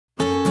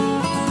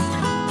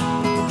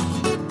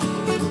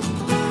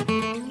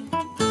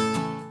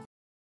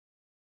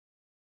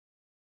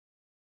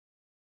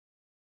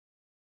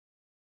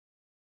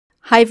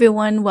Hi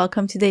everyone,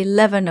 welcome to day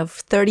 11 of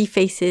 30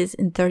 faces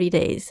in 30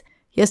 days.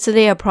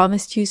 Yesterday I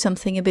promised you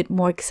something a bit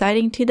more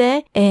exciting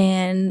today,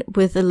 and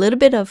with a little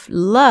bit of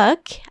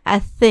luck,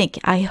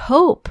 I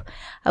hope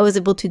I was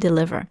able to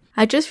deliver.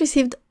 I just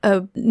received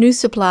a new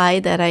supply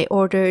that I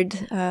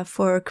ordered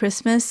for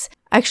Christmas.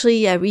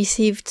 Actually, I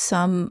received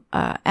some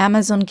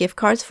Amazon gift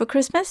cards for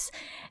Christmas,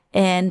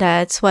 and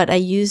that's what I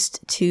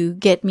used to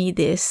get me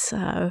this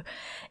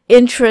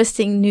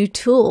interesting new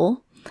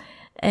tool.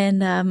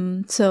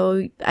 And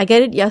so I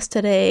got it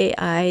yesterday.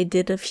 I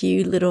did a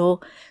few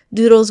little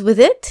doodles with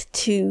it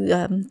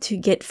to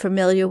get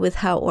familiar with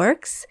how it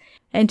works.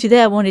 And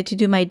today I wanted to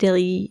do my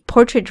daily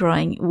portrait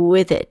drawing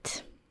with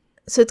it.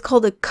 So it's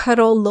called a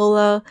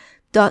Cuttlelola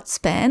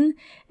Dotspen,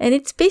 and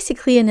it's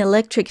basically an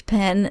electric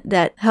pen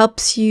that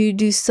helps you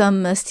do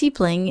some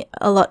stippling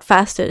a lot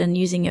faster than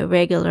using a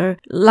regular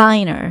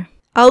liner.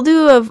 I'll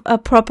do a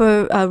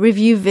proper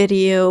review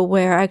video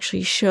where I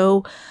actually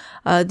show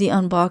the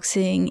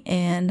unboxing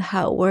and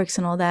how it works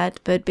and all that,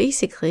 but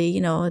basically,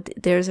 you know,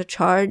 there's a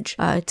charge.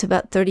 It's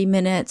about 30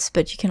 minutes,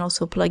 but you can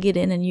also plug it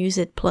in and use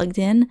it plugged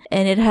in,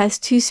 and it has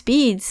 2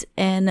 speeds,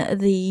 and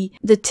the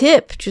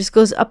tip just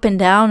goes up and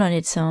down on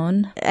its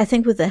own, I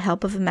think with the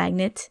help of a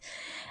magnet.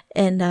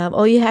 And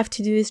all you have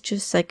to do is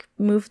just like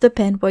move the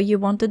pen where you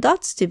want the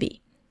dots to be.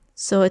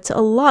 So it's a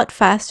lot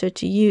faster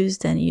to use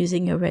than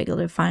using a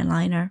regular fine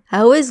liner. I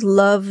always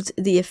loved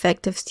the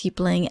effect of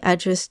stippling. I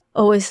just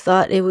always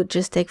thought it would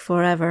just take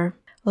forever.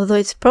 Although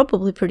it's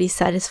probably pretty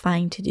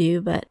satisfying to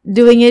do, but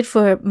doing it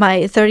for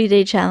my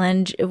 30-day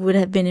challenge, it would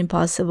have been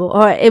impossible.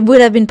 Or it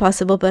would have been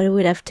possible, but it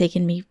would have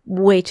taken me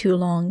way too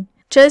long.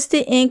 Just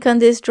the ink on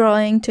this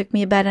drawing took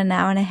me about an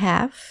hour and a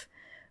half,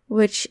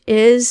 which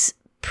is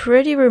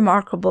pretty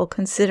remarkable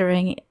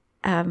considering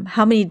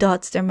how many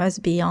dots there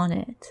must be on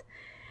it.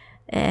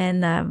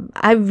 And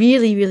I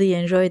really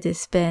enjoyed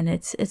this pen.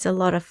 It's a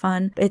lot of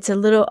fun. It's a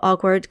little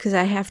awkward because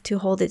I have to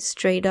hold it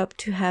straight up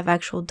to have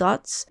actual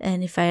dots,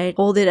 and if I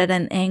hold it at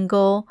an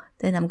angle,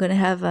 then I'm gonna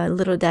have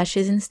little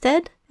dashes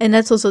instead. And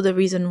that's also the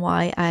reason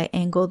why I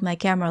angled my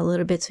camera a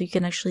little bit, so you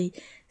can actually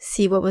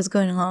see what was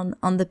going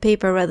on the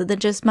paper rather than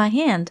just my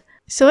hand.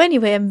 So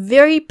anyway, I'm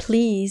very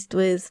pleased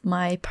with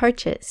my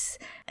purchase,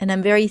 and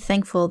I'm very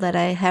thankful that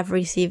I have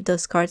received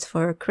those cards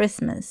for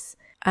Christmas.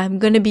 I'm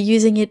going to be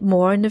using it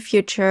more in the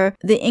future.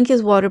 The ink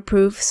is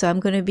waterproof, so I'm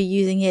going to be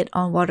using it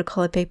on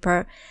watercolor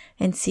paper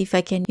and see if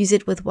I can use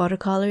it with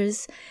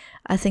watercolors.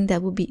 I think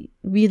that would be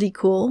really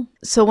cool.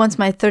 So once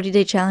my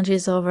 30-day challenge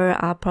is over,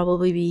 I'll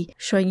probably be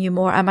showing you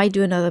more. I might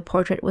do another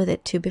portrait with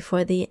it too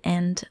before the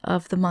end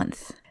of the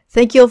month.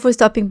 Thank you all for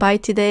stopping by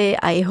today.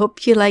 I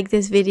hope you liked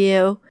this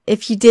video.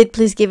 If you did,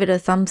 please give it a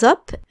thumbs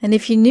up. And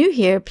if you're new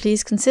here,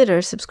 please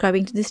consider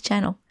subscribing to this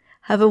channel.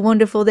 Have a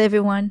wonderful day,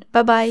 everyone.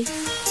 Bye-bye.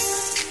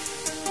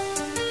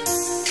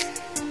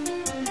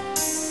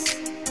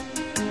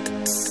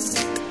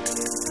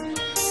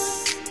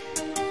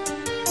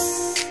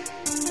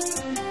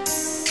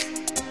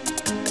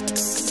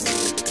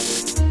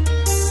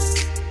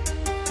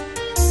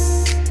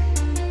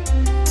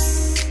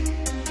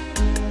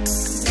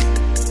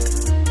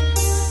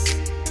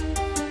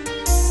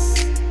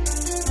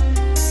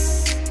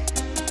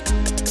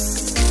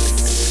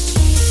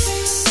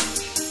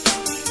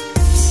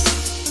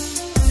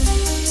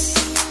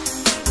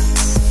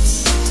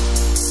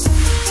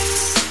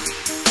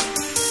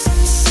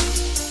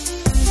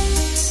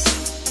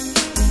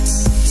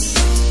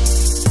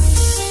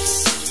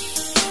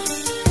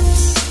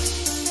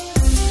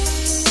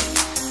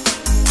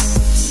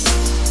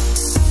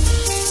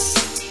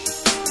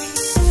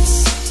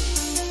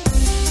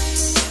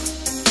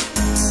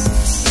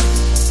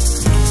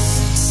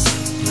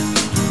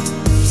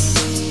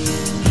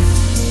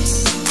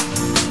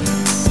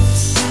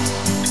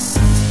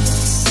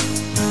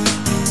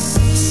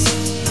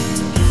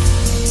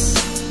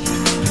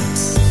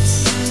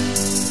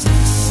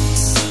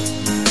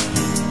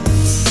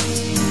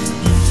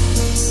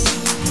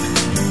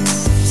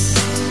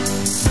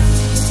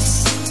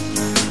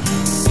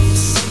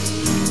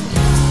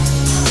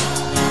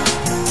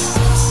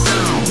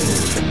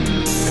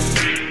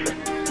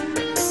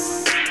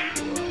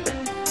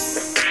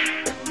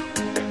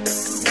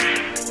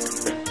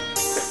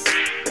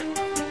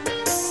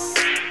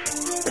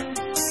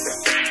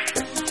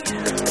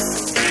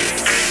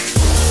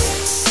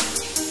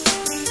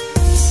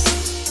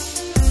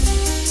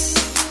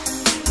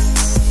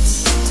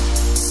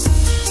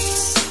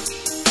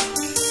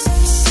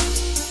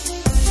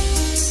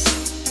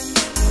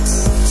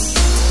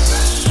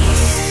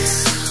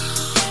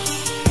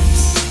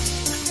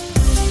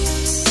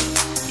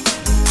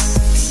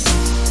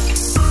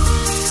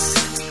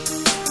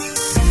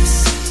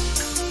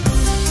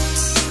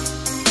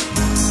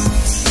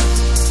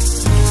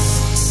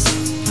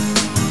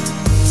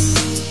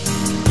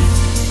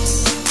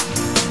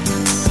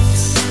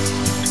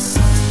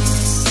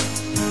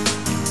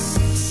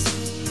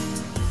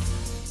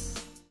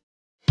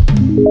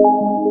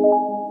 you